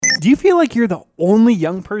Do you feel like you're the only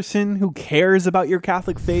young person who cares about your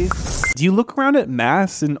Catholic faith? Do you look around at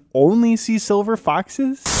Mass and only see silver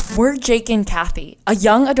foxes? We're Jake and Kathy, a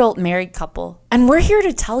young adult married couple, and we're here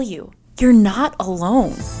to tell you, you're not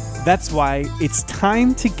alone. That's why it's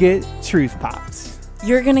time to get Truth Popped.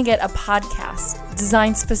 You're going to get a podcast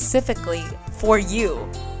designed specifically for you,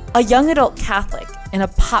 a young adult Catholic in a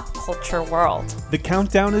pop culture world. The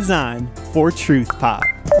countdown is on for Truth Pop.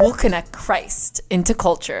 We'll connect Christ into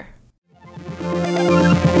culture.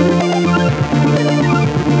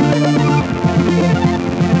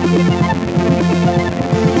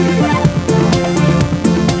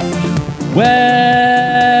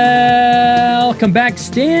 Welcome back,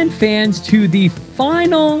 Stand fans, to the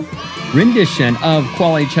final rendition of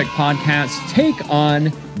Quality Check Podcast Take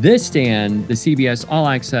on The Stand, the CBS All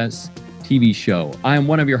Access TV show. I am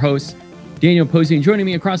one of your hosts, Daniel Posey, and joining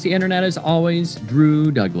me across the internet, as always, Drew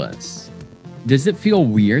Douglas. Does it feel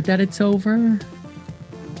weird that it's over?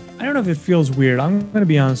 I don't know if it feels weird. I'm going to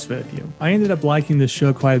be honest with you. I ended up liking this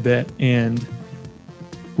show quite a bit, and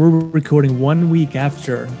we're recording 1 week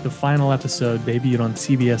after the final episode debuted on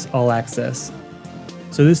CBS All Access.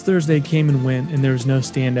 So this Thursday came and went, and there was no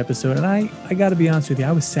Stand episode, and I got to be honest with you,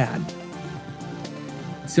 I was sad.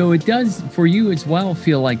 So it does, for you as well,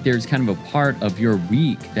 feel like there's kind of a part of your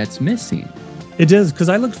week that's missing. It does, because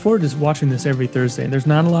I look forward to watching this every Thursday, and there's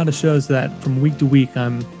not a lot of shows that from week to week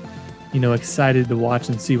I'm, excited to watch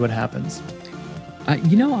and see what happens.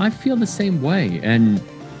 I feel the same way, and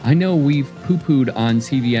I know we've poo-pooed on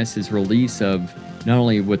CBS's release of not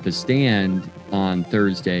only with The Stand on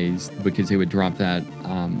Thursdays, because they would drop that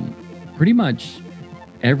pretty much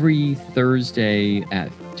every Thursday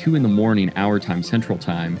at 2 a.m, our time, Central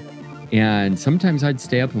Time. And sometimes I'd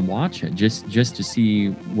stay up and watch it just to see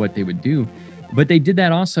what they would do. But they did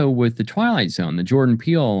that also with The Twilight Zone, the Jordan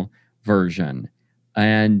Peele version.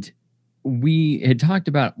 And we had talked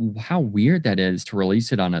about how weird that is to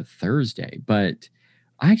release it on a Thursday, but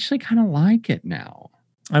I actually kind of like it now.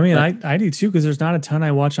 I mean, I do too, because there's not a ton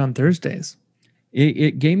I watch on Thursdays.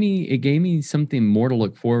 It gave me something more to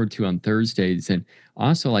look forward to on Thursdays, and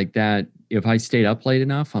also like that. If I stayed up late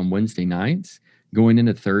enough on Wednesday nights, going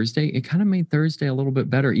into Thursday, it kind of made Thursday a little bit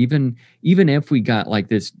better. Even if we got like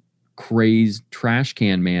this crazed trash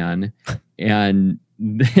can man and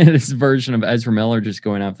this version of Ezra Miller just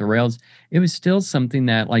going off the rails, it was still something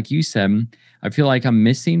that, like you said, I feel like I'm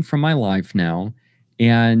missing from my life now,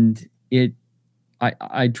 and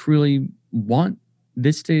I truly want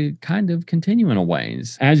this to kind of continue in a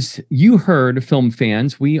ways. As you heard, film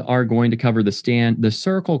fans, we are going to cover The Stand, The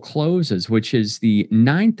Circle Closes, which is the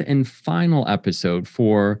 9th and final episode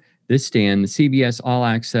for The Stand, the CBS All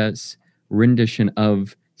Access rendition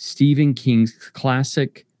of Stephen King's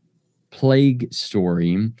classic Plague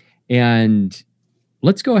story. And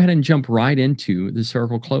let's go ahead and jump right into The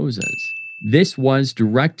Circle Closes. This was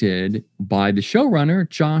directed by the showrunner,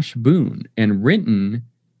 Josh Boone, and written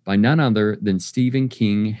by none other than Stephen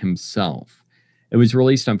King himself. It was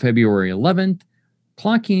released on February 11th,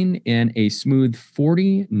 clocking in a smooth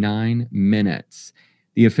 49 minutes.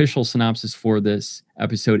 The official synopsis for this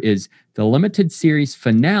episode is the limited series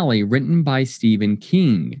finale written by Stephen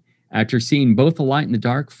King. After seeing both The Light and the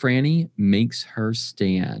Dark, Franny makes her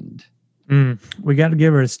stand. We got to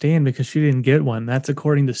give her a stand because she didn't get one. That's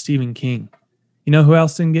according to Stephen King. You know who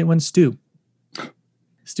else didn't get one? Stu.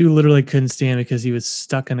 Stu literally couldn't stand because he was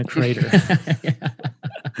stuck in a crater.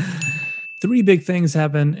 Three big things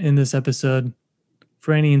happen in this episode.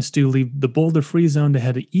 Franny and Stu leave the Boulder Free Zone to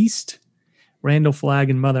head east. Randall Flagg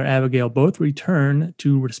and Mother Abigail both return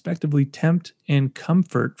to respectively tempt and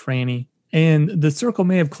comfort Franny. And the circle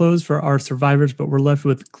may have closed for our survivors, but we're left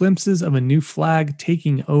with glimpses of a new flag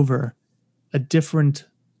taking over a different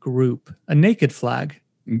group. A naked flag.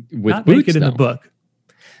 With not boots, naked in the book.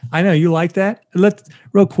 I know you like that. Let's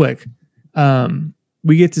real quick.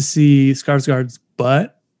 We get to see Skarsgård's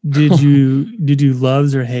butt. Did you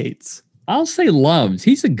loves or hates? I'll say loves.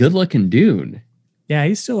 He's a good-looking dude. Yeah,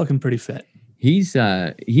 he's still looking pretty fit.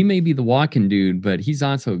 He may be the walking dude, but he's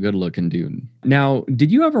also a good-looking dude. Now,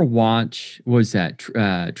 did you ever watch? Was that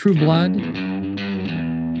True Blood?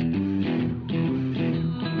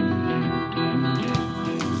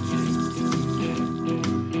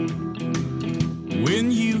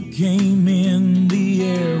 When you came in, the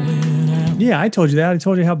air went out. Yeah, I told you that. I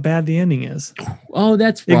told you how bad the ending is. Oh,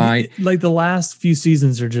 that's right. Like the last few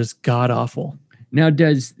seasons are just god awful. Now,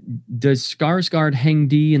 does Skarsgård hang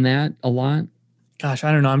D in that a lot? Gosh,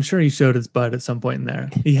 I don't know. I'm sure he showed his butt at some point in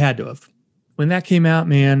there. He had to have. When that came out,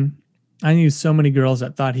 man, I knew so many girls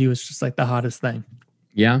that thought he was just like the hottest thing.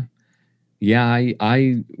 Yeah. Yeah,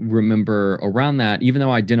 I remember around that, even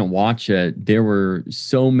though I didn't watch it, there were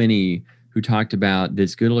so many who talked about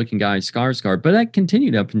this good looking guy, Skarsgård, but that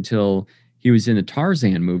continued up until he was in the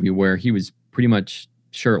Tarzan movie where he was pretty much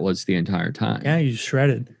shirtless the entire time. Yeah, he's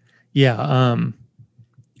shredded. Yeah,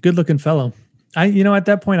 good looking fellow. At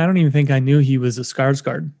that point, I don't even think I knew he was a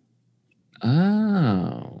Skarsgård.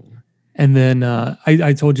 Oh. And then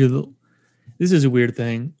I told you this is a weird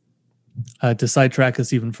thing to sidetrack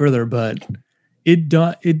us even further, but it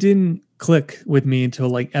didn't click with me until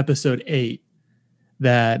like episode 8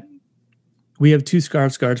 that we have two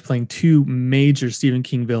Skarsgårds playing two major Stephen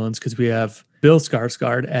King villains, because we have Bill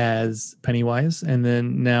Skarsgård as Pennywise, and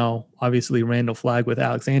then now obviously Randall Flagg with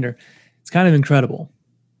Alexander. It's kind of incredible.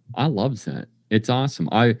 I love that. It's awesome.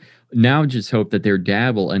 I now just hope that their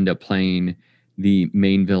dad will end up playing the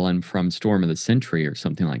main villain from Storm of the Century or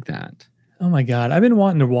something like that. Oh my God. I've been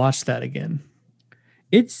wanting to watch that again.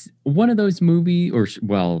 It's one of those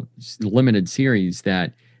limited series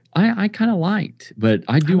that I kind of liked, but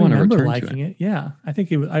I do want to return liking to it. Yeah.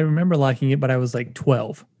 I remember liking it, but I was like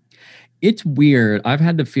 12. It's weird. I've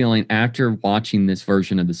had the feeling after watching this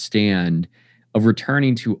version of The Stand of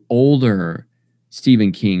returning to older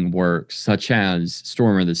Stephen King works, such as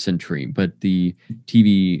Storm of the Century, but the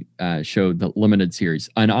TV show, the limited series,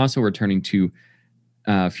 and also returning to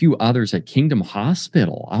a few others at Kingdom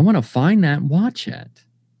Hospital. I want to find that and watch it.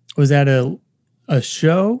 Was that a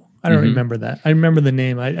show? I don't remember that. I remember the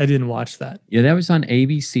name. I didn't watch that. Yeah, that was on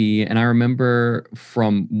ABC, and I remember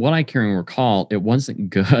from what I can recall, it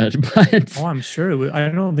wasn't good, but... Oh, I'm sure. I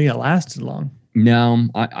don't think it lasted long. No,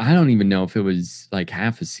 I don't even know if it was like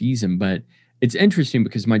half a season, but it's interesting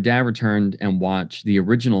because my dad returned and watched the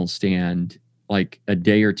original Stand like a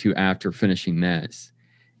day or two after finishing this.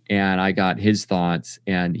 And I got his thoughts,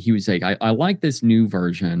 and he was like, I like this new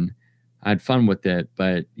version. I had fun with it,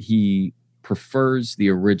 but he prefers the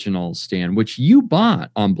original Stand, which you bought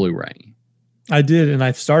on Blu-ray. I did, and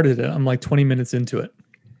I've started it. I'm like 20 minutes into it.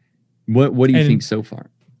 What do you think so far?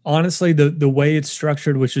 Honestly, the way it's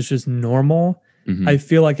structured, which is just normal, I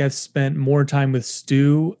feel like I've spent more time with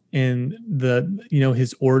Stu in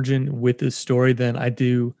his origin with this story than I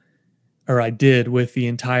did with the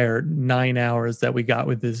entire 9 hours that we got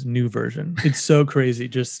with this new version. It's so crazy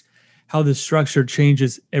just how the structure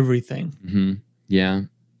changes everything. Mm-hmm. Yeah.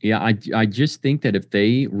 I just think that if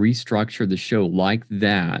they restructure the show like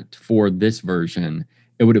that for this version,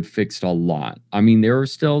 it would have fixed a lot. I mean, there are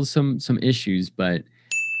still some issues, but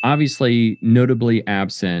obviously notably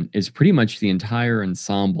absent is pretty much the entire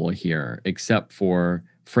ensemble here, except for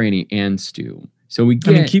Franny and Stu. So we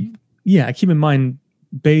get... keep in mind,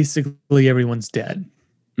 basically everyone's dead.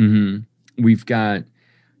 Mm-hmm. We've got,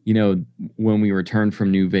 when we return from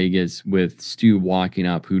New Vegas with Stu walking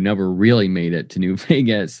up, who never really made it to New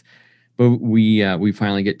Vegas, but we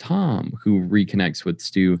finally get Tom, who reconnects with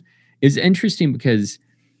Stu. It's interesting because,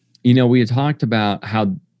 we had talked about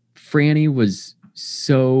how Franny was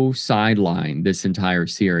so sidelined this entire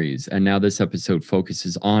series, and now this episode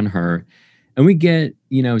focuses on her, and we get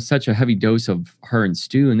such a heavy dose of her and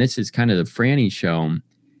Stu, and this is kind of the Franny show.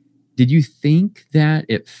 Did you think that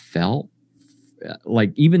it felt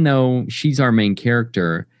like, even though she's our main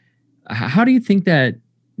character, how do you think that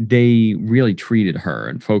they really treated her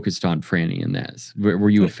and focused on Franny in this? Were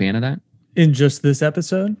you a fan of that in just this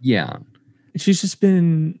episode? Yeah, she's just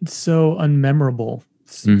been so unmemorable.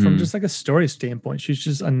 From just like a story standpoint, she's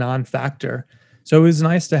just a non-factor. So it was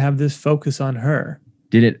nice to have this focus on her.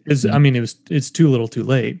 Did it? It's too little too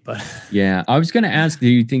late, but yeah, I was going to ask, do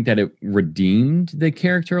you think that it redeemed the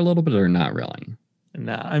character a little bit or not really?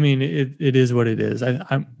 Nah, it is what it is.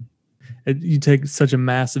 You take such a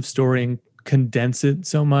massive story and condense it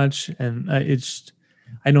so much, and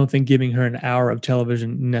I don't think giving her an hour of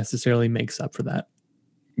television necessarily makes up for that.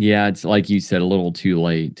 Yeah, it's like you said, a little too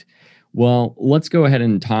late. Well, let's go ahead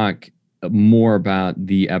and talk more about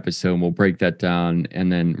the episode. We'll break that down,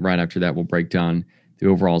 and then right after that, we'll break down the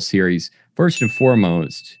overall series. First and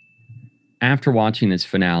foremost, after watching this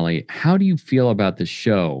finale, how do you feel about the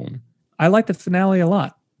show? I like the finale a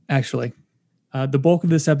lot, actually. The bulk of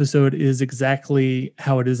this episode is exactly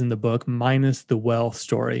how it is in the book, minus the well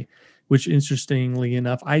story, which, interestingly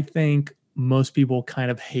enough, I think most people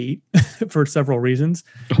kind of hate for several reasons.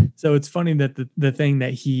 So it's funny that the thing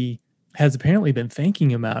that he has apparently been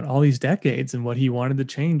thinking about all these decades and what he wanted to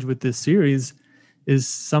change with this series is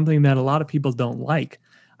something that a lot of people don't like.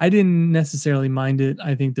 I didn't necessarily mind it.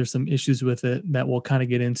 I think there's some issues with it that we'll kind of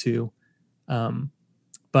get into.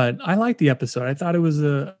 But I liked the episode. I thought it was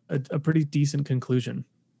a pretty decent conclusion.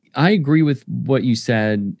 I agree with what you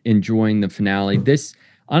said, enjoying the finale.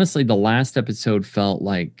 Honestly, the last episode felt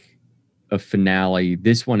like a finale.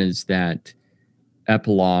 This one is that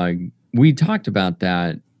epilogue. We talked about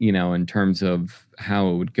that, in terms of how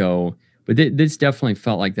it would go, but this definitely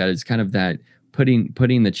felt like that. It's kind of that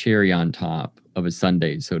putting the cherry on top of a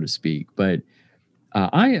sundae, so to speak. But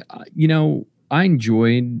I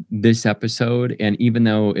enjoyed this episode, and even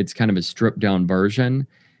though it's kind of a stripped down version,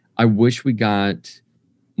 I wish we got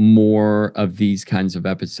more of these kinds of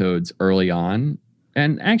episodes early on.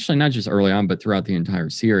 And actually not just early on, but throughout the entire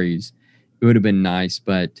series. It would have been nice.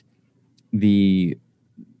 But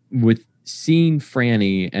with seeing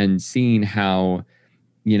Franny and seeing how,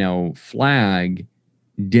 Flag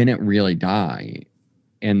didn't really die,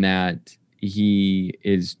 and that he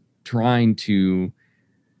is trying to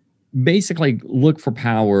basically look for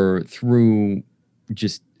power through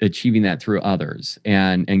just achieving that through others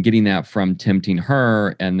and getting that from tempting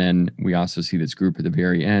her. And then we also see this group at the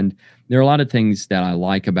very end. There are a lot of things that I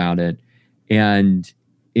like about it. And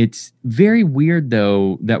it's very weird,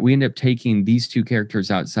 though, that we end up taking these two characters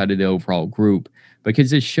outside of the overall group,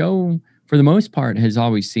 because this show, for the most part, has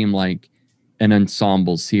always seemed like an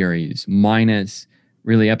ensemble series, minus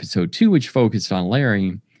really episode 2, which focused on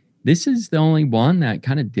Larry. This is the only one that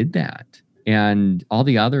kind of did that. And all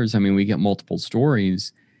the others, I mean, we get multiple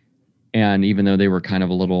stories. And even though they were kind of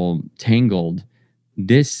a little tangled,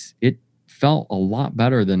 it felt a lot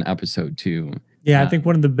better than episode 2. Yeah, I think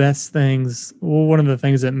one of the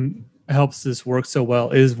things that helps this work so well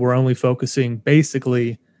is we're only focusing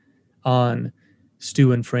basically on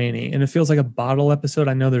Stu and Franny. And it feels like a bottle episode.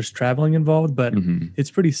 I know there's traveling involved, but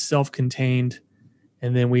it's pretty self-contained.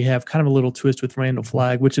 And then we have kind of a little twist with Randall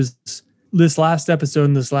Flagg, which is this last episode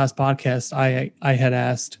in this last podcast. I had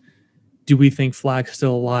asked, do we think Flagg's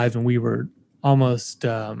still alive? And we were almost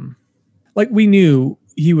like we knew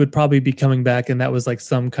he would probably be coming back, and that was like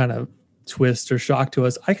some kind of twist or shock to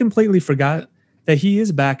us. I completely forgot that he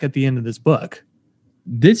is back at the end of this book.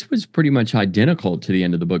 This was pretty much identical to the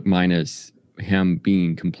end of the book, minus him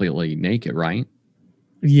being completely naked, right?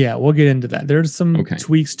 Yeah, we'll get into that. There's some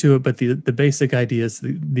tweaks to it, but the basic idea is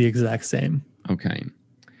the exact same. Okay.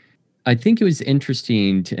 I think it was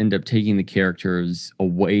interesting to end up taking the characters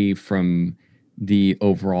away from the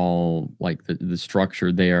overall, like the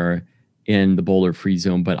structure there in the Boulder Free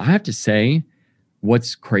Zone. But I have to say,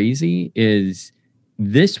 what's crazy is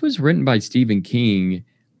this was written by Stephen King.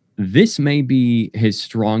 This may be his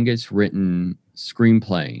strongest written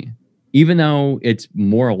screenplay, even though it's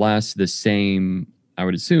more or less the same, I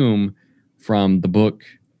would assume, from the book,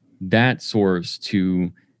 that source,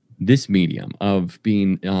 to this medium of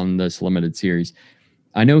being on this limited series.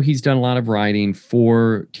 I know he's done a lot of writing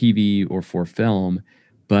for TV or for film,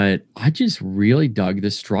 but I just really dug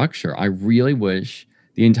the structure. I really wish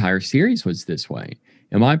the entire series was this way.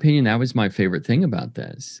 In my opinion, that was my favorite thing about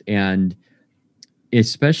this. And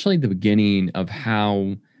especially the beginning of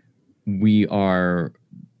how we are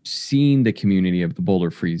seeing the community of the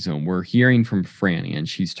Boulder Free Zone. We're hearing from Franny and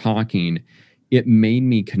she's talking. It made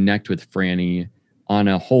me connect with Franny on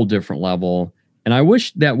a whole different level. And I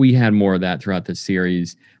wish that we had more of that throughout the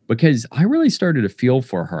series, because I really started to feel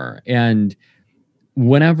for her. And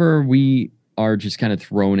whenever we are just kind of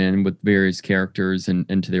thrown in with various characters and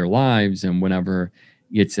into their lives, and whenever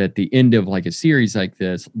it's at the end of like a series like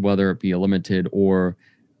this, whether it be a limited or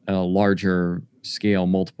a larger scale,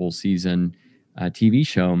 multiple season TV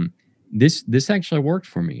show, this actually worked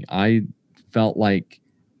for me. I felt like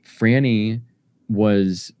Franny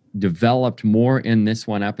was developed more in this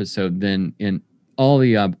one episode than in all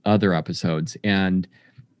the other episodes, and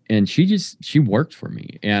she worked for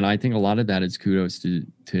me. And I think a lot of that is kudos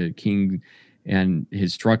to King and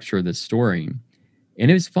his structure of the story.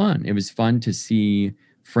 And it was fun. It was fun to see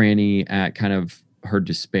Franny at kind of her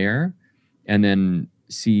despair, and then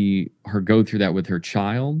see her go through that with her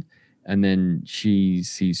child, and then she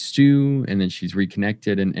sees Stu, and then she's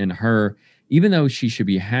reconnected, and her, even though she should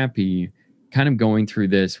be happy, kind of going through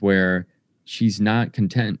this where she's not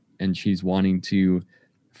content and she's wanting to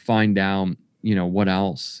find out, what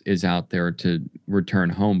else is out there to return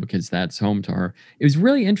home, because that's home to her. It was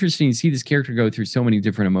really interesting to see this character go through so many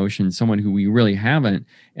different emotions, someone who we really haven't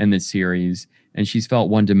in this series, and she's felt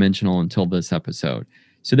one-dimensional until this episode.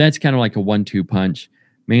 So that's kind of like a 1-2 punch.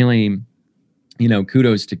 Mainly,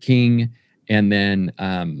 kudos to King. And then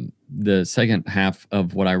the second half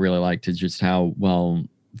of what I really liked is just how well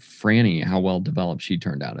developed she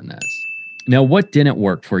turned out in this. Now, what didn't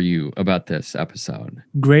work for you about this episode?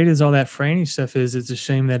 Great as all that Franny stuff is, it's a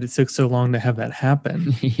shame that it took so long to have that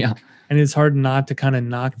happen. Yeah. And it's hard not to kind of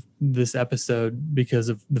knock this episode because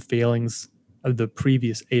of the failings of the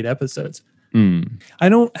previous 8 episodes. I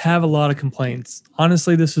don't have a lot of complaints.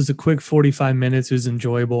 Honestly, this was a quick 45 minutes. It was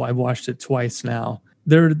enjoyable. I've watched it twice now.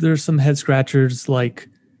 There's some head scratchers. Like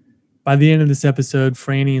by the end of this episode,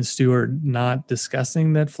 Franny and Stu are not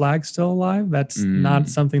discussing that Flag's still alive. That's not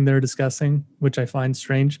something they're discussing, which I find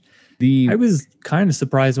strange. I was kind of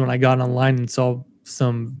surprised when I got online and saw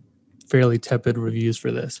some fairly tepid reviews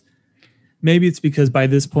for this. Maybe it's because by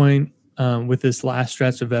this point, with this last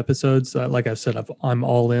stretch of episodes, like I've said, I'm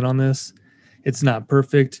all in on this. It's not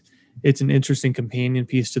perfect. It's an interesting companion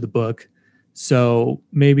piece to the book. So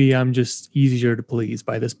maybe I'm just easier to please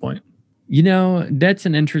by this point. You know, that's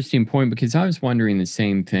an interesting point because I was wondering the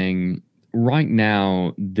same thing. Right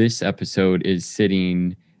now, this episode is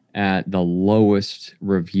sitting at the lowest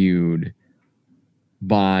reviewed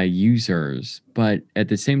by users. But at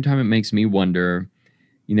the same time, it makes me wonder,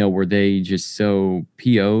 you know, were they just so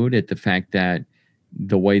PO'd at the fact that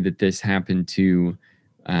the way that this happened to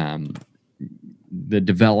the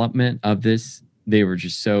development of this, they were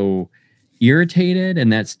just so irritated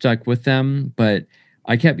and that stuck with them. But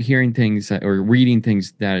I kept hearing things or reading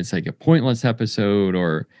things that it's like a pointless episode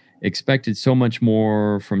or expected so much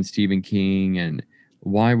more from Stephen King. And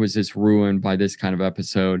why was this ruined by this kind of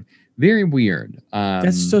episode? Very weird.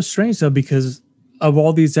 That's so strange, though, because of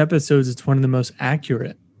all these episodes, it's one of the most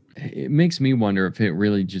accurate. It makes me wonder if it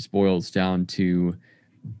really just boils down to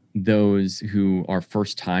those who are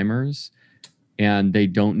first timers and they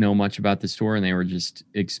don't know much about the story and they were just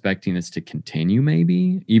expecting this to continue,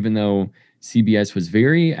 maybe, even though CBS was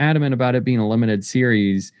very adamant about it being a limited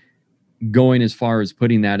series, going as far as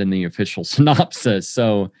putting that in the official synopsis.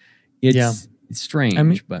 So it's strange. I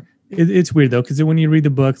mean, but it's weird though, because when you read the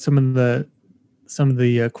book, some of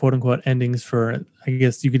the quote unquote endings for, I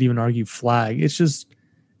guess you could even argue, Flag, it's just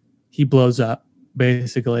he blows up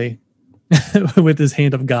basically with his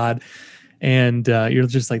hand of God, and you're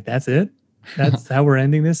just like, that's it. That's how we're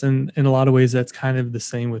ending this. And in a lot of ways, that's kind of the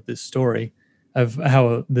same with this story of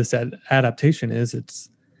how this adaptation is.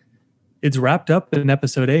 It's wrapped up in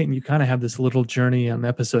episode 8, and you kind of have this little journey on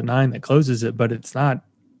episode 9 that closes it, but it's not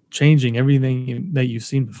changing everything that you've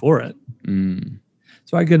seen before it.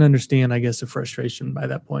 So I can understand, I guess, the frustration by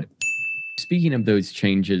that point. Speaking of those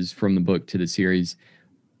changes from the book to the series,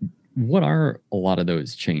 what are a lot of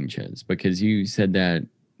those changes? Because you said that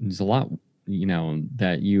there's a lot, you know,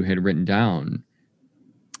 that you had written down.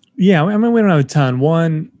 Yeah, I mean, we don't have a ton.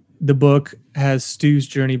 One, the book has Stu's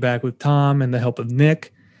journey back with Tom and the help of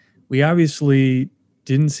Nick. We obviously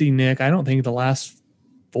didn't see Nick, I don't think, the last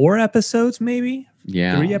 4 episodes, maybe?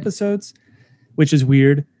 Yeah. 3 episodes, which is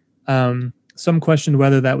weird. Some questioned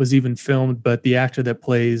whether that was even filmed, but the actor that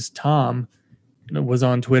plays Tom was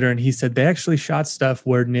on Twitter, and he said they actually shot stuff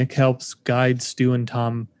where Nick helps guide Stu and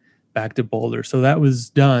Tom back to Boulder. So that was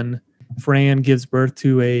done. Fran gives birth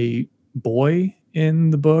to a boy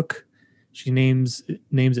in the book. She names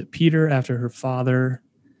it Peter after her father.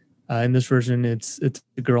 In this version, it's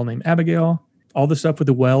a girl named Abigail. All the stuff with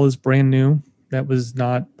the well is brand new. That was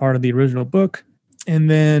not part of the original book. And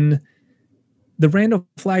then the Randall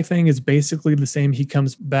Flagg thing is basically the same. He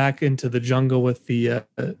comes back into the jungle with the, I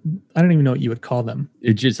don't even know what you would call them.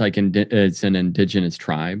 It's just like it's an indigenous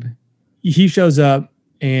tribe. He shows up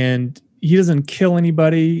and he doesn't kill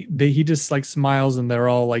anybody. He just like smiles and they're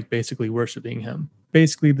all like basically worshiping him.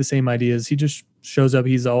 Basically the same ideas. He just shows up.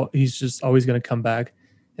 He's just always going to come back.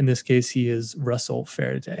 In this case, he is Russell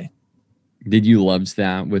Faraday. Did you love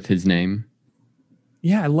that with his name?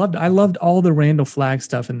 Yeah, I loved all the Randall Flagg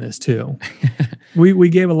stuff in this too. we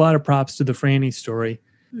gave a lot of props to the Franny story.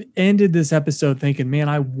 Ended this episode thinking, man,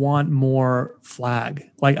 I want more Flagg.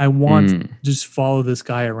 Like I want to just follow this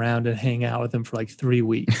guy around and hang out with him for like 3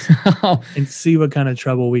 weeks and see what kind of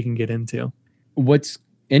trouble we can get into. What's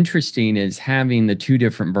interesting is having the 2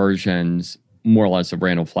 different versions, more or less, of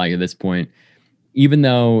Randall Flagg at this point. Even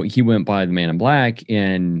though he went by the Man in Black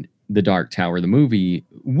in The Dark Tower, the movie,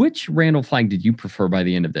 which Randall Flagg did you prefer by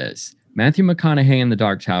the end of this? Matthew McConaughey in The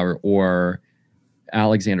Dark Tower or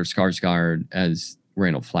Alexander Skarsgård as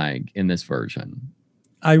Randall Flagg in this version?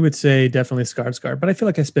 I would say definitely Skarsgård, but I feel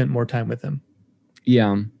like I spent more time with him.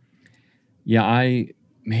 Yeah. He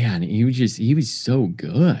was so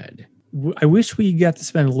good. I wish we got to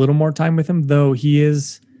spend a little more time with him, though he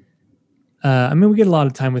is... we get a lot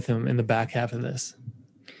of time with him in the back half of this.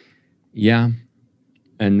 Yeah.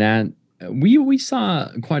 And that we saw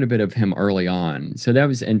quite a bit of him early on. So that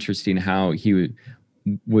was interesting how he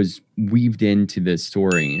was weaved into this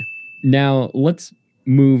story. Now let's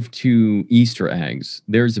move to Easter eggs.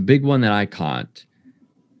 There's a big one that I caught.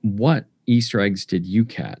 What Easter eggs did you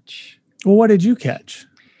catch? Well, what did you catch?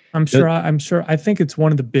 I think it's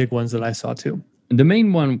one of the big ones that I saw too. The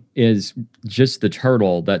main one is just the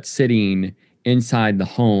turtle that's sitting inside the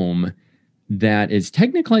home that is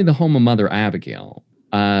technically the home of Mother Abigail.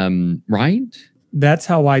 Right? That's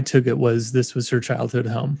how I took it, was this was her childhood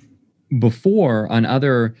home. Before, on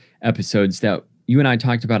other episodes that you and I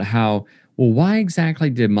talked about how, well, why exactly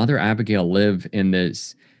did Mother Abigail live in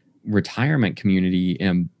this retirement community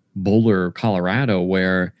in Boulder, Colorado,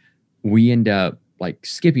 where we end up like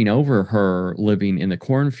skipping over her living in the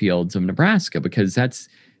cornfields of Nebraska, because that's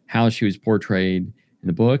how she was portrayed in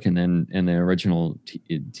the book and then in the original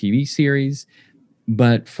TV series.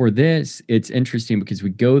 But for this, it's interesting because we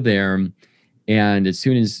go there, and as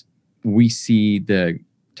soon as we see the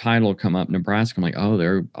title come up, Nebraska, I'm like,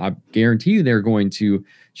 oh, I guarantee you they're going to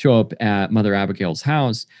show up at Mother Abigail's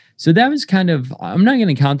house. So that was kind of, I'm not going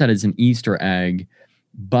to count that as an Easter egg,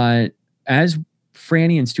 but as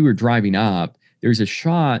Franny and Stu are driving up, there's a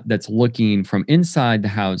shot that's looking from inside the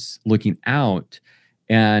house, looking out.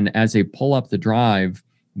 And as they pull up the drive,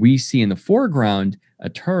 we see in the foreground a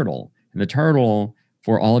turtle. And the turtle,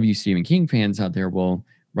 for all of you Stephen King fans out there, will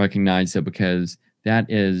recognize it because that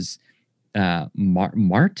is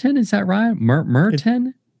Martin, is that right?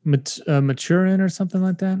 Merton? Maturin or something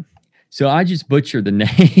like that. So I just butchered the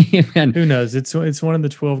name. And who knows? It's one of the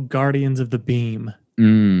 12 guardians of the beam.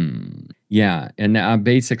 Yeah. And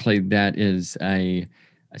basically that is a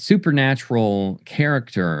supernatural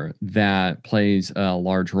character that plays a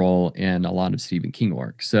large role in a lot of Stephen King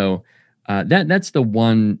work. So that's the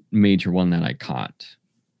one major one that I caught.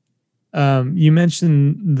 You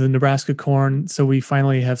mentioned the Nebraska corn, so we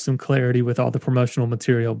finally have some clarity with all the promotional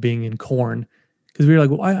material being in corn, because we were like,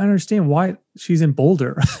 well, I understand why she's in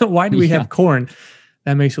Boulder. Why do we have corn?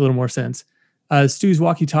 That makes a little more sense. Stu's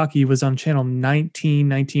walkie-talkie was on channel 19.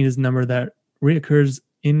 19 is the number that reoccurs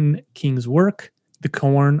in King's work. The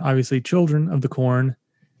corn, obviously children of the corn.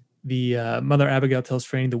 The Mother Abigail tells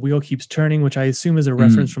Franny the wheel keeps turning, which I assume is a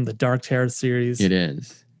reference from the Dark Tower series. It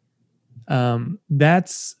is.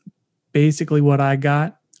 That's basically what I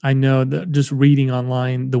got. I know that just reading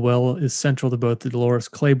online, the well is central to both the Dolores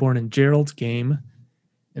Claiborne and Gerald's game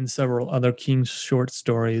and several other King short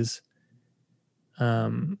stories.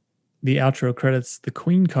 The outro credits, the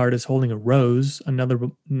Queen card is holding a rose, another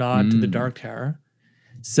nod to the Dark Tower.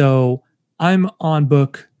 So I'm on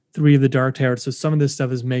book 3 of the Dark Tower, so some of this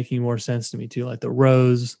stuff is making more sense to me too, like the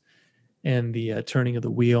rose and the turning of the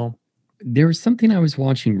wheel. There was something I was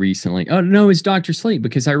watching recently. Oh, no, it's Dr. Sleep,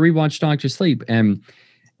 because I rewatched Dr. Sleep. And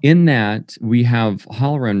in that, we have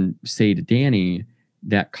Halloran say to Danny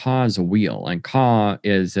that Kaw's a wheel. And Kaw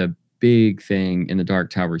is a big thing in the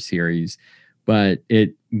Dark Tower series. But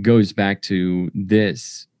it goes back to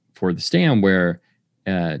this for the Stand, where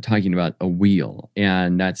talking about a wheel.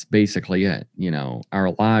 And that's basically it. You know,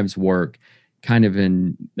 our lives work kind of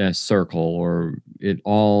in a circle, or it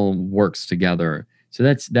all works together. So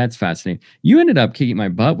that's fascinating. You ended up kicking my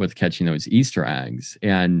butt with catching those Easter eggs.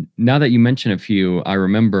 And now that you mention a few, I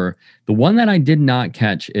remember the one that I did not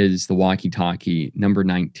catch is the walkie-talkie, number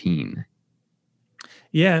 19.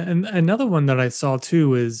 Yeah, and another one that I saw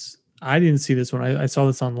too is, I didn't see this one. I saw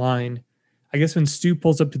this online. I guess when Stu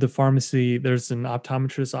pulls up to the pharmacy, there's an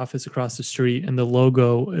optometrist's office across the street, and the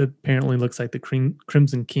logo apparently looks like the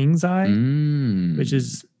Crimson King's eye, which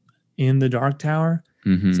is in the Dark Tower.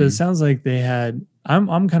 Mm-hmm. So it sounds like they had...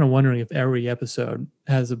 I'm kind of wondering if every episode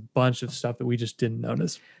has a bunch of stuff that we just didn't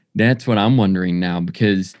notice. That's what I'm wondering now,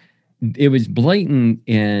 because it was blatant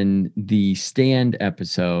in the Stand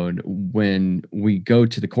episode when we go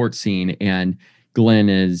to the court scene and Glenn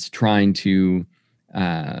is trying to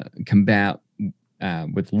combat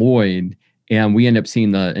with Lloyd, and we end up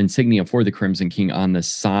seeing the insignia for the Crimson King on the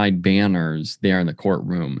side banners there in the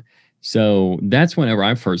courtroom. So that's whenever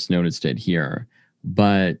I first noticed it here.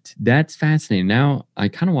 But that's fascinating. Now I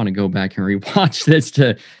kind of want to go back and rewatch this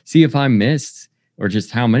to see if I missed, or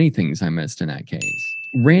just how many things I missed in that case.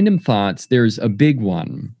 Random thoughts. There's a big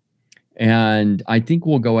one, and I think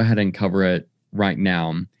we'll go ahead and cover it right now.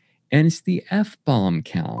 And it's the F-bomb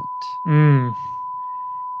count.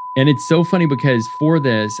 And it's so funny because for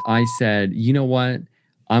this, I said, you know what?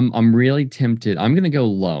 I'm really tempted. I'm going to go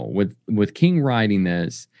low with King writing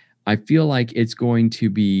this. I feel like it's going to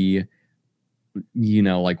be, you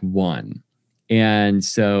know, like 1. And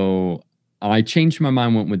so I changed my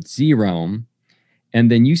mind, went with 0. And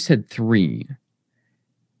then you said 3.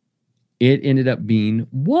 It ended up being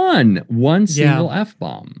 1 single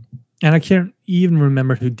F-bomb. And I can't even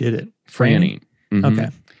remember who did it. Franny. Mm-hmm. Okay.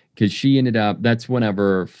 Because she ended up, that's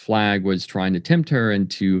whenever Flag was trying to tempt her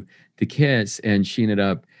into the kiss, and she ended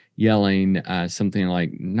up yelling something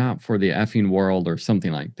like, not for the effing world, or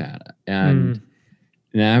something like that. And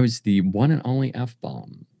And that was the one and only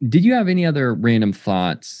F-bomb. Did you have any other random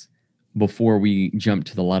thoughts before we jump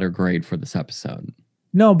to the letter grade for this episode?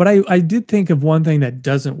 No, but I did think of one thing that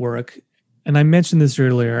doesn't work. And I mentioned this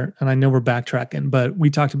earlier, and I know we're backtracking, but we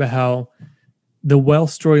talked about how the Well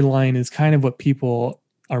storyline is kind of what people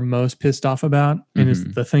are most pissed off about. And it's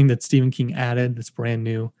the thing that Stephen King added that's brand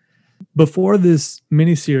new. Before this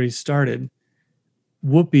miniseries started,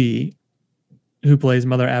 Whoopi, who plays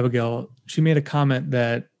Mother Abigail, she made a comment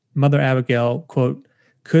that Mother Abigail, quote,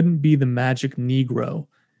 couldn't be the magic Negro.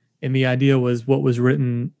 And the idea was what was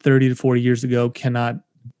written 30 to 40 years ago cannot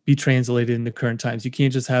be translated into current times. You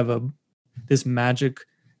can't just have this magic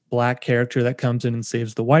black character that comes in and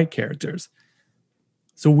saves the white characters.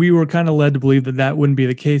 So we were kind of led to believe that that wouldn't be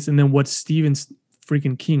the case. And then what Stephen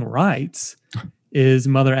freaking King writes is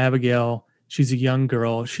Mother Abigail, she's a young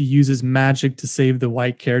girl. She uses magic to save the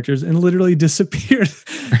white characters and literally disappeared.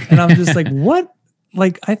 And I'm just like, what?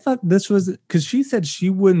 Like, I thought this was because she said she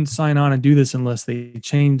wouldn't sign on and do this unless they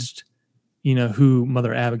changed, who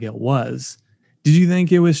Mother Abigail was. Did you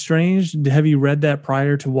think it was strange? Have you read that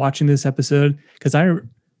prior to watching this episode? Because I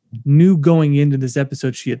knew going into this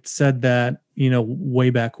episode, she had said that, way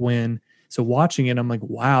back when. So watching it, I'm like,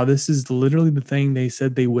 wow, this is literally the thing they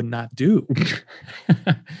said they would not do.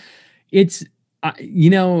 It's,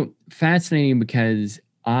 fascinating because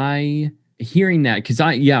hearing that, because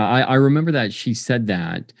I remember that she said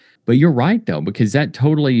that, but you're right though, because that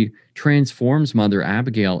totally transforms Mother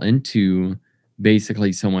Abigail into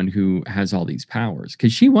basically someone who has all these powers.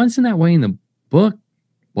 Because she wasn't that way in the book,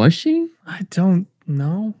 was she? I don't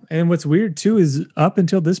know. And what's weird too is up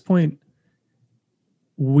until this point,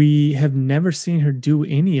 we have never seen her do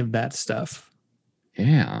any of that stuff.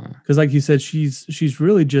 Yeah, because like you said, she's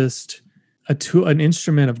really just an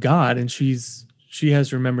instrument of God, and she has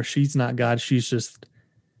to remember she's not God. She's just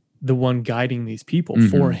the one guiding these people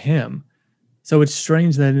for him. So it's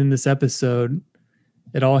strange that in this episode,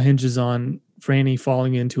 it all hinges on Franny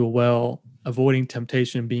falling into a well, avoiding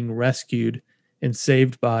temptation, and being rescued and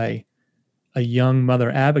saved by a young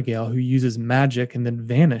Mother Abigail who uses magic and then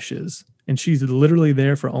vanishes. And she's literally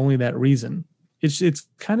there for only that reason. It's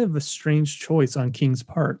kind of a strange choice on King's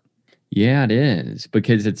part. Yeah, it is,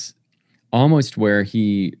 because it's almost where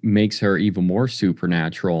he makes her even more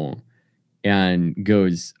supernatural and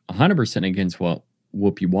goes 100% against what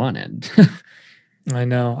Whoopi wanted. I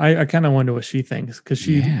know. I kind of wonder what she thinks, because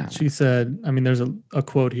she said, I mean, there's a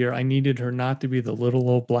quote here. I needed her not to be the little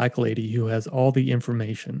old black lady who has all the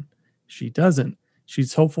information. She doesn't.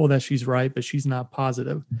 She's hopeful that she's right, but she's not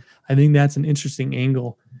positive. I think that's an interesting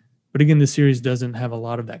angle. But again, the series doesn't have a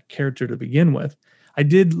lot of that character to begin with. I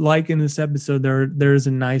did like in this episode, there's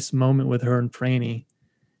a nice moment with her and Franny.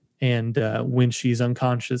 And when she's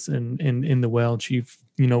unconscious and in the well, she,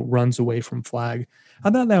 runs away from Flag.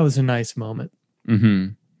 I thought that was a nice moment. Mm-hmm.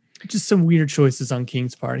 Just some weird choices on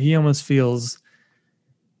King's part. He almost feels,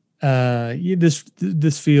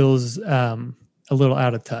 this feels a little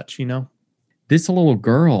out of touch, This little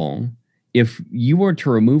girl, if you were to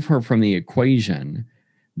remove her from the equation,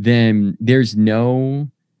 then there's no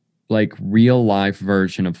real life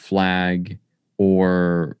version of Flag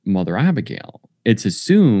or Mother Abigail. It's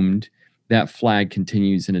assumed that Flag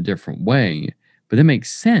continues in a different way, but that makes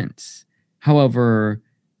sense. However,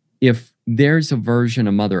 if there's a version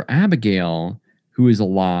of Mother Abigail who is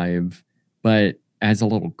alive, but as a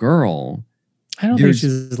little girl, I don't think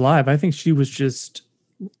she's alive. I think she was just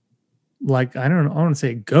I don't want to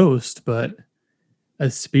say a ghost, but a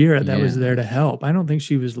spirit that was there to help. I don't think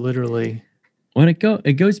she was literally. Well,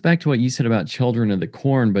 it goes back to what you said about Children of the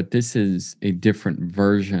Corn, but this is a different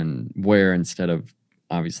version where instead of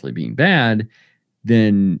obviously being bad,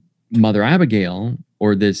 then Mother Abigail,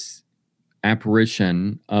 or this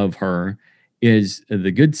apparition of her, is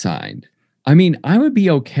the good side. I mean, I would be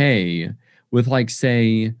okay with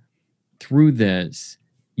say through this,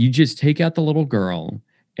 you just take out the little girl,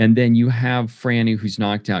 and then you have Franny who's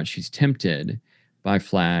knocked out. She's tempted by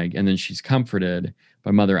Flag, and then she's comforted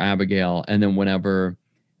by Mother Abigail. And then whenever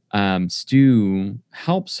Stu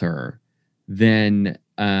helps her, then,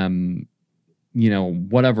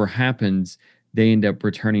 whatever happens, they end up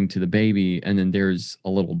returning to the baby. And then there's a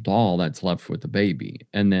little doll that's left with the baby.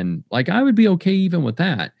 And then I would be okay even with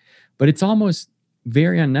that. But it's almost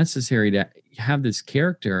very unnecessary to have this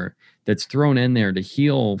character that's thrown in there to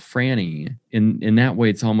heal Franny. In that way,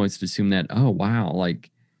 it's almost assumed that, oh, wow,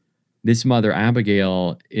 this Mother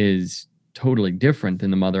Abigail is totally different than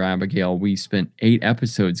the Mother Abigail we spent 8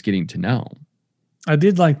 episodes getting to know. I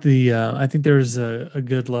did like I think there's a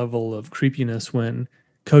good level of creepiness when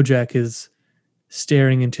Kojak is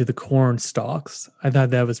staring into the corn stalks. I thought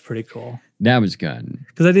that was pretty cool That was good.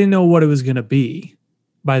 because I didn't know what it was going to be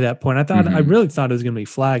by that point. I Mhm. really thought it was going to be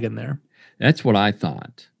Flag in there. That's what I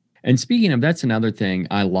thought. And speaking of, that's another thing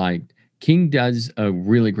I liked. King does a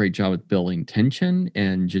really great job with building tension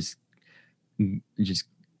and just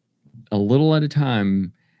a little at a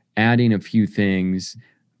time, adding a few things.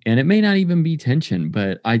 And it may not even be tension,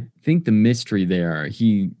 but I think the mystery there,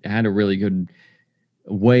 he had a really good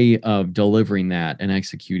way of delivering that and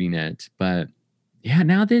executing it. But yeah,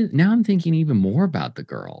 now I'm thinking even more about the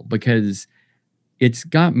girl because it's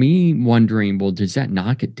got me wondering, well, does that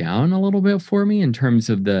knock it down a little bit for me in terms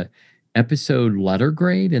of the episode letter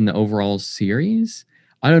grade and the overall series?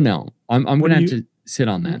 I don't know. I'm What going to do have to sit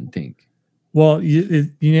on that and think. Well, I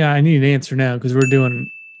need an answer now because we're doing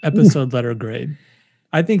episode letter grade.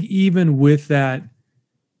 I think even with that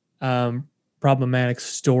problematic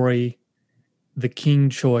story, the King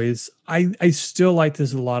choice, I still like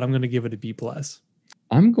this a lot. I'm going to give it a B+.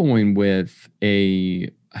 I'm going with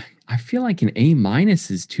I feel like an A-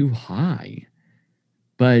 is too high,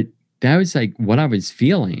 but that was like what I was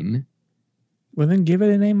feeling. Well, then give it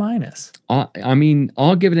an A-. I mean,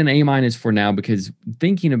 I'll give it an A- for now because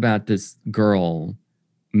thinking about this girl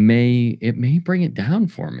may bring it down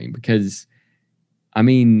for me because, I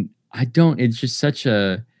mean, it's just such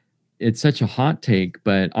a hot take,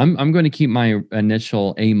 but I'm going to keep my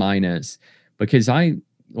initial A- because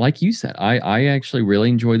like you said, I actually really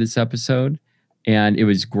enjoyed this episode and it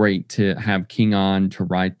was great to have King on to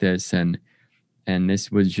write this and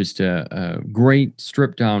this was just a great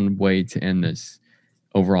stripped down way to end this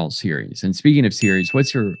overall series. And speaking of series,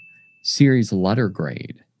 what's your series letter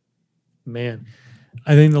grade? Man,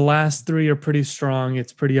 I think the last three are pretty strong.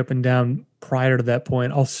 It's pretty up and down prior to that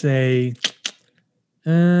point. I'll say,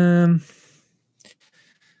 I'm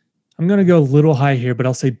going to go a little high here, but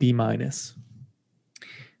I'll say B-.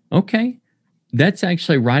 Okay. That's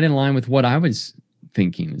actually right in line with what I was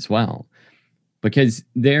thinking as well. Because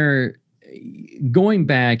they're going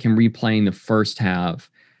back and replaying the first half,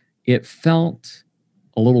 it felt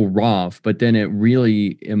a little rough, but then it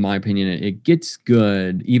really, in my opinion, it gets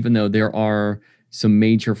good, even though there are some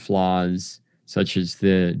major flaws, such as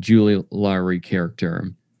the Julie Lowry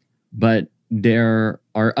character. But there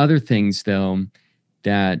are other things, though,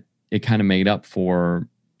 that it kind of made up for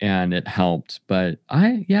and it helped. But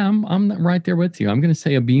I'm right there with you. I'm going to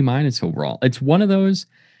say a B- overall. It's one of those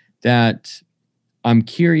that I'm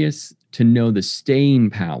curious to know the staying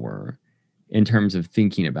power in terms of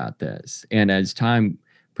thinking about this. And as time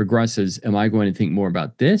progresses, am I going to think more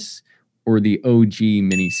about this or the OG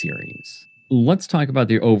miniseries? Let's talk about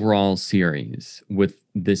the overall series with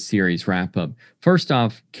this series wrap up. First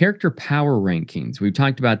off, character power rankings. We've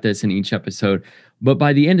talked about this in each episode, but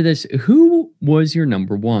by the end of this, who was your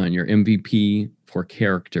number one, your MVP for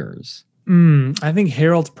characters? I think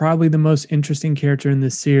Harold's probably the most interesting character in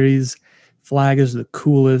this series. Flag is the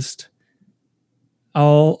coolest.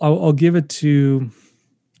 I'll give it to.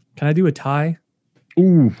 Can I do a tie?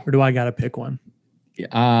 Ooh, Or do I got to pick one?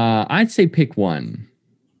 I'd say pick one.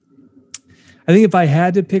 I think if I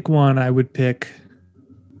had to pick one, I would pick.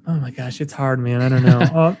 Oh my gosh, it's hard, man. I don't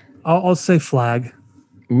know. I'll say Flag.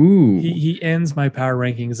 Ooh. He ends my power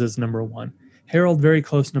rankings as number one. Harold, very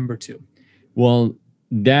close, number two. Well,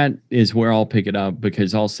 that is where I'll pick it up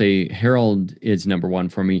because I'll say Harold is number one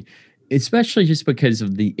for me, especially just because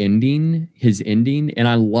of the ending, his ending. And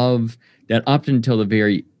I love that up until the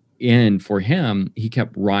very end for him, he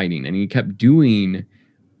kept writing and he kept doing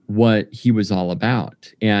what he was all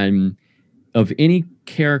about. And of any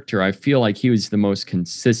character, I feel like he was the most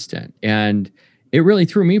consistent. And it really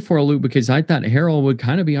threw me for a loop because I thought Harold would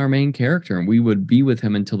kind of be our main character and we would be with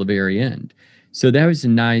him until the very end. So that was a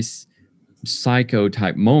nice psycho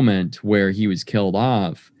type moment where he was killed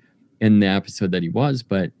off in the episode that he was.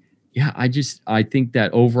 But yeah, I think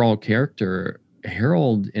that overall character,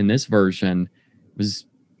 Harold in this version, was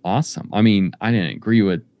awesome. I mean, I didn't agree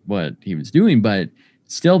with what he was doing, but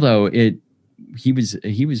still though, he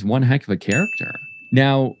was one heck of a character.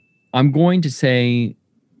 Now, I'm going to say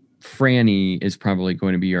Franny is probably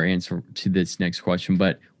going to be your answer to this next question,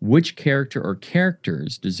 but which character or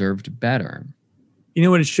characters deserved better? You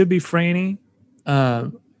know what? It should be Franny.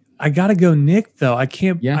 I gotta go Nick though. I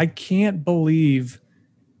can't believe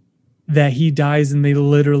that he dies and they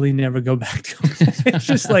literally never go back to him. It's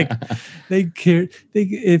just like they care.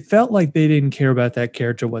 It felt like they didn't care about that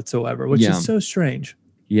character whatsoever, which is so strange.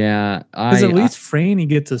 Yeah, because at least Franny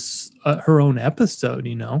gets her own episode,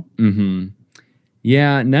 you know. Mm-hmm.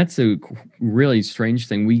 Yeah, and that's a really strange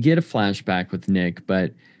thing. We get a flashback with Nick,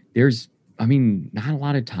 but there's, not a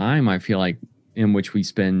lot of time, I feel like, in which we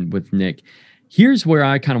spend with Nick. Here's where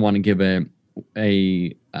I kind of want to give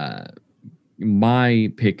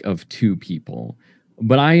my pick of two people.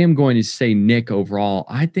 But I am going to say Nick overall.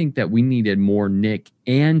 I think that we needed more Nick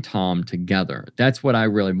and Tom together. That's what I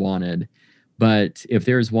really wanted. But if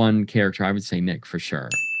there's one character, I would say Nick for sure.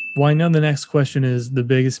 Well, I know the next question is the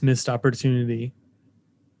biggest missed opportunity.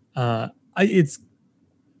 It's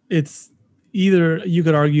either you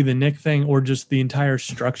could argue the Nick thing or just the entire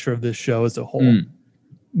structure of this show as a whole.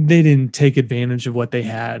 They didn't take advantage of what they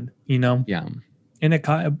had, you know? Yeah. And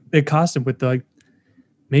it cost them with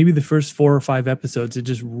maybe the first 4 or 5 episodes. It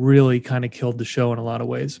just really kind of killed the show in a lot of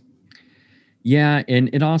ways. Yeah, and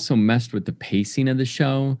it also messed with the pacing of the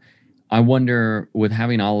show. I wonder, with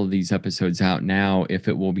having all of these episodes out now, if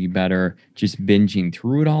it will be better just binging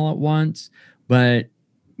through it all at once. But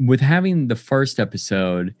with having the first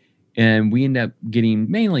episode, and we end up getting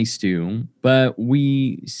mainly Stu, but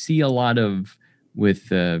we see a lot of with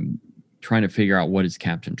trying to figure out what is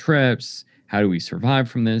Captain Trips, how do we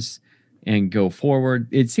survive from this and go forward.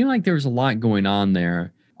 It seemed like there was a lot going on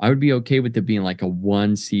there. I would be okay with it being like a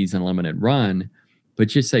 1-season limited run, but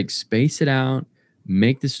just like space it out,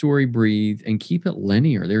 make the story breathe, and keep it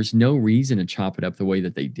linear. There's no reason to chop it up the way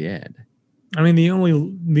that they did. I mean, the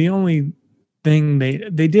only thing they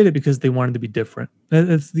did it because they wanted to be different.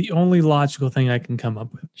 That's the only logical thing I can come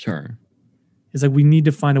up with. Sure. It's like we need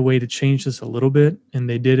to find a way to change this a little bit, and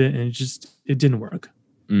they did it, and it didn't work.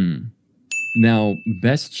 Now,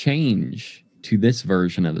 best change to this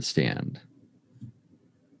version of The Stand.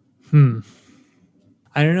 I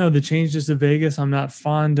don't know. The changes to Vegas, I'm not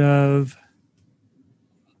fond of.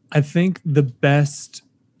 I think the best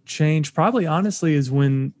change, probably honestly, is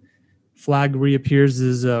when Flag reappears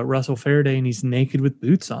as Russell Faraday and he's naked with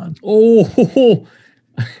boots on. Oh,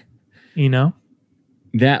 you know?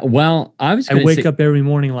 That, well, I wake up every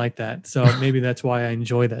morning like that. So maybe that's why I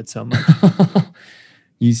enjoy that so much.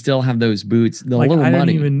 You still have those boots. I don't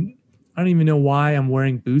even know why I'm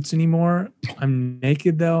wearing boots anymore. I'm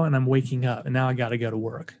naked though, and I'm waking up, and now I got to go to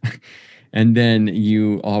work. And then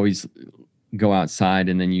you always go outside,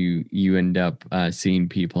 and then you end up seeing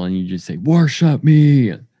people, and you just say, "Worship me,"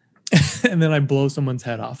 and then I blow someone's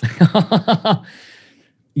head off.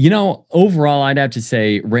 You know, overall, I'd have to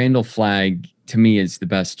say Randall Flagg to me is the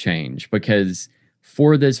best change, because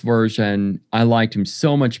for this version, I liked him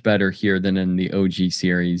so much better here than in the OG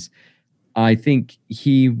series. I think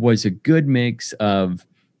he was a good mix of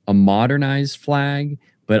a modernized Flagg,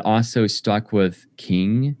 but also stuck with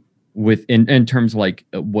King in terms of like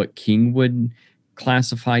what King would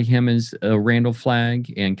classify him as a Randall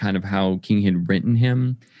Flagg and kind of how King had written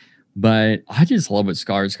him. But I just love what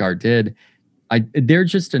Skarsgård did. There's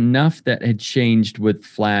just enough that had changed with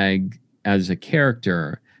Flagg as a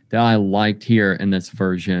character that I liked here in this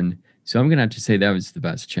version. So I'm going to have to say that was the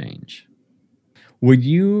best change. Would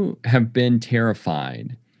you have been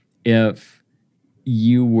terrified if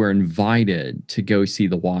you were invited to go see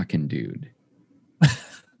The Walking Dude?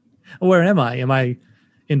 Where am I? Am I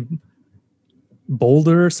in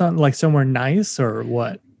Boulder or something, like somewhere nice, or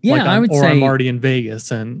what? Yeah, I would say I'm already in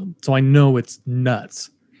Vegas, and so I know it's nuts.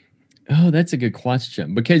 Oh, that's a good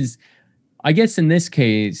question, because I guess in this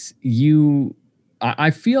case, I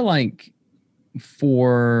feel like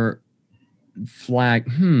for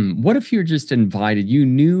Flagg, what if you're just invited? You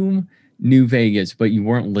knew New Vegas, but you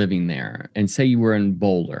weren't living there. And say you were in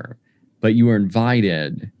Boulder, but you were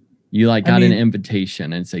invited. You got an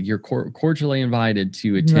invitation, and it's like you're cordially invited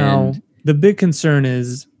to attend. No, the big concern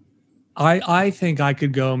is I think I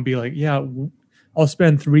could go and be like, yeah, I'll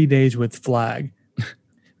spend 3 days with Flagg.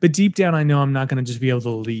 But deep down, I know I'm not going to just be able to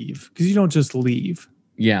leave, because you don't just leave.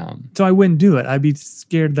 Yeah. So I wouldn't do it. I'd be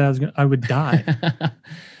scared that I would die.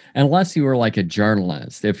 Unless you were like a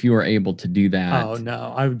journalist, if you were able to do that. Oh,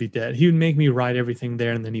 no, I would be dead. He would make me write everything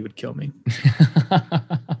there, and then he would kill me.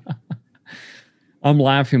 I'm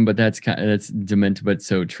laughing, but that's demented, but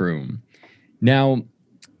so true. Now,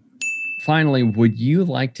 finally, would you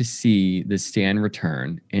like to see The Stand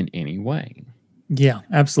return in any way? Yeah,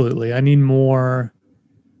 absolutely. I need more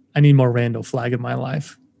Randall Flagg in my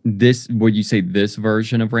life. Would you say this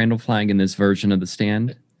version of Randall Flagg and this version of The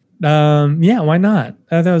Stand? Yeah, why not?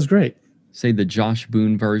 That was great. Say the Josh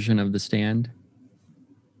Boone version of The Stand?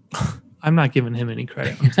 I'm not giving him any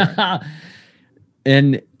credit. I'm sorry.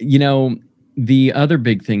 And, the other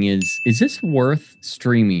big thing is this worth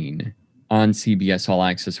streaming on CBS All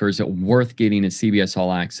Access, or is it worth getting a CBS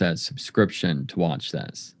All Access subscription to watch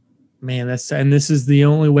this? Man, and this is the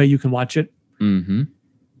only way you can watch it? Mm-hmm.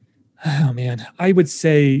 Oh, man. I would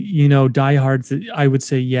say, diehards, I would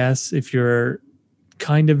say yes if you're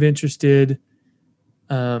kind of interested.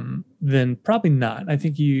 then probably not. I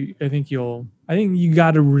think you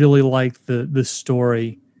got to really like the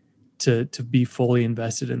story to be fully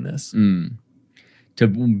invested in this. To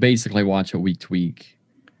basically watch it week to week.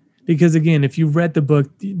 Because again, if you read the book,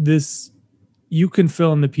 you can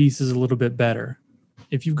fill in the pieces a little bit better.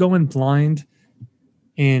 If you go in blind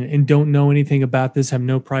and don't know anything about this, have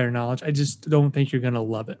no prior knowledge, I just don't think you're going to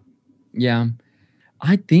love it. Yeah.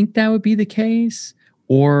 I think that would be the case.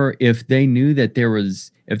 Or if they knew that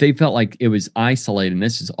if they felt like it was isolated and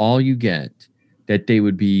this is all you get, that they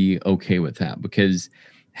would be okay with that. Because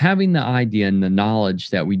having the idea and the knowledge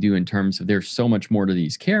that we do in terms of there's so much more to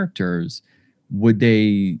these characters, would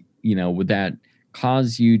that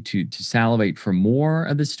cause you to salivate for more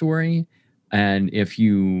of the story? And if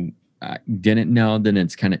you didn't know, then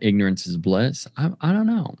it's kind of ignorance is bliss. I don't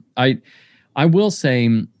know. I will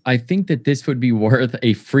say, I think that this would be worth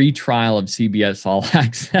a free trial of CBS All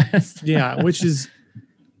Access. Yeah, which is,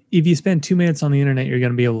 if you spend 2 minutes on the internet, you're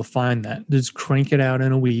going to be able to find that. Just crank it out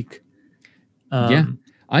in a week. Yeah,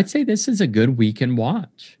 I'd say this is a good weekend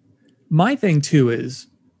watch. My thing too is,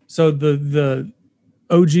 so the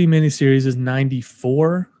OG miniseries is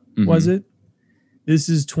 94, was it? This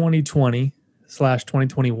is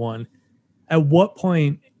 2020/2021. At what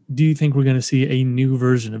point do you think we're going to see a new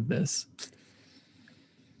version of this?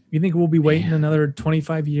 You think we'll be waiting another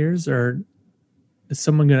 25 years, or is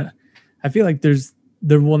someone going to... I feel like there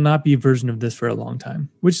will not be a version of this for a long time,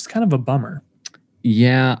 which is kind of a bummer.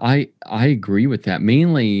 Yeah, I agree with that.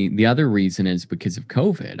 Mainly, the other reason is because of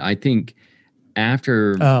COVID. I think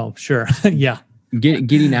after... Oh, sure. Yeah.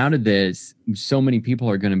 Getting out of this, so many people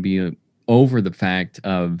are going to be over the fact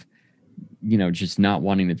of, just not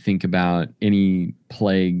wanting to think about any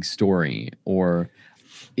plague story. Or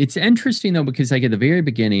it's interesting though, because like at the very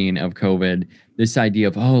beginning of COVID, this idea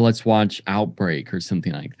of, let's watch Outbreak or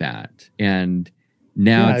something like that. And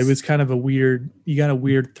now it was kind of you got a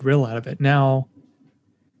weird thrill out of it. Now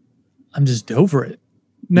I'm just over it.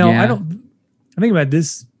 No, I think about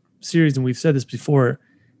this series, and we've said this before,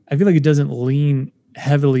 I feel like it doesn't lean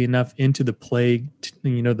heavily enough into the plague,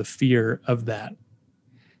 the fear of that.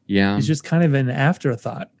 Yeah. It's just kind of an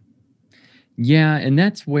afterthought. Yeah. And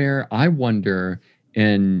that's where I wonder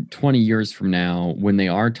in 20 years from now, when they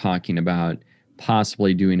are talking about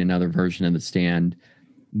possibly doing another version of The Stand,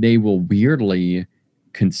 they will weirdly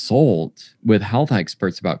consult with health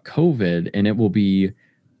experts about COVID, and it will be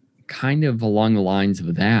kind of along the lines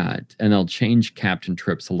of that. And they'll change Captain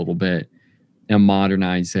Trips a little bit and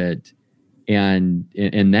modernize it and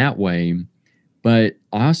in that way. But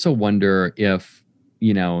I also wonder if,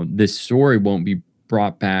 this story won't be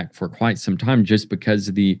brought back for quite some time just because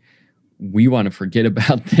of we want to forget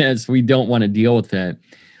about this. We don't want to deal with it.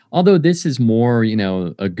 Although this is more,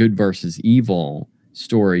 a good versus evil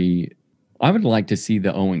story. I would like to see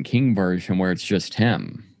the Owen King version where it's just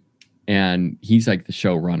him and he's like the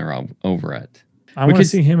showrunner over it. I want to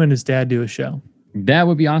see him and his dad do a show. That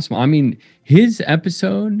would be awesome. I mean, his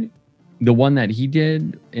episode, the one that he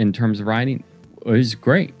did in terms of writing, was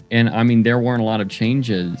great. And I mean, there weren't a lot of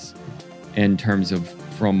changes in terms of,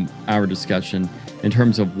 from our discussion, in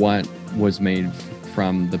terms of what was made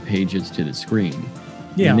from the pages to the screen.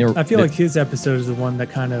 Yeah, I feel like his episode is the one that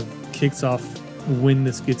kind of kicks off when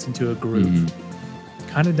this gets into a groove.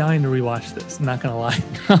 Kind of dying to rewatch this, I'm not going to lie.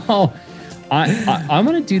 I'm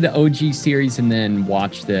going to do the OG series and then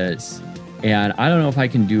watch this. And I don't know if I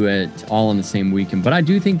can do it all in the same weekend, but I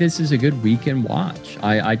do think this is a good weekend watch.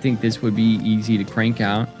 I think this would be easy to crank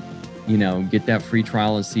out, get that free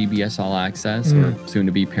trial of CBS All Access or soon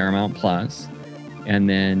to be Paramount Plus, and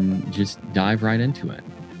then just dive right into it.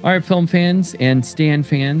 All right, film fans and Stan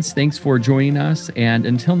fans, thanks for joining us. And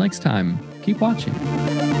until next time, keep watching.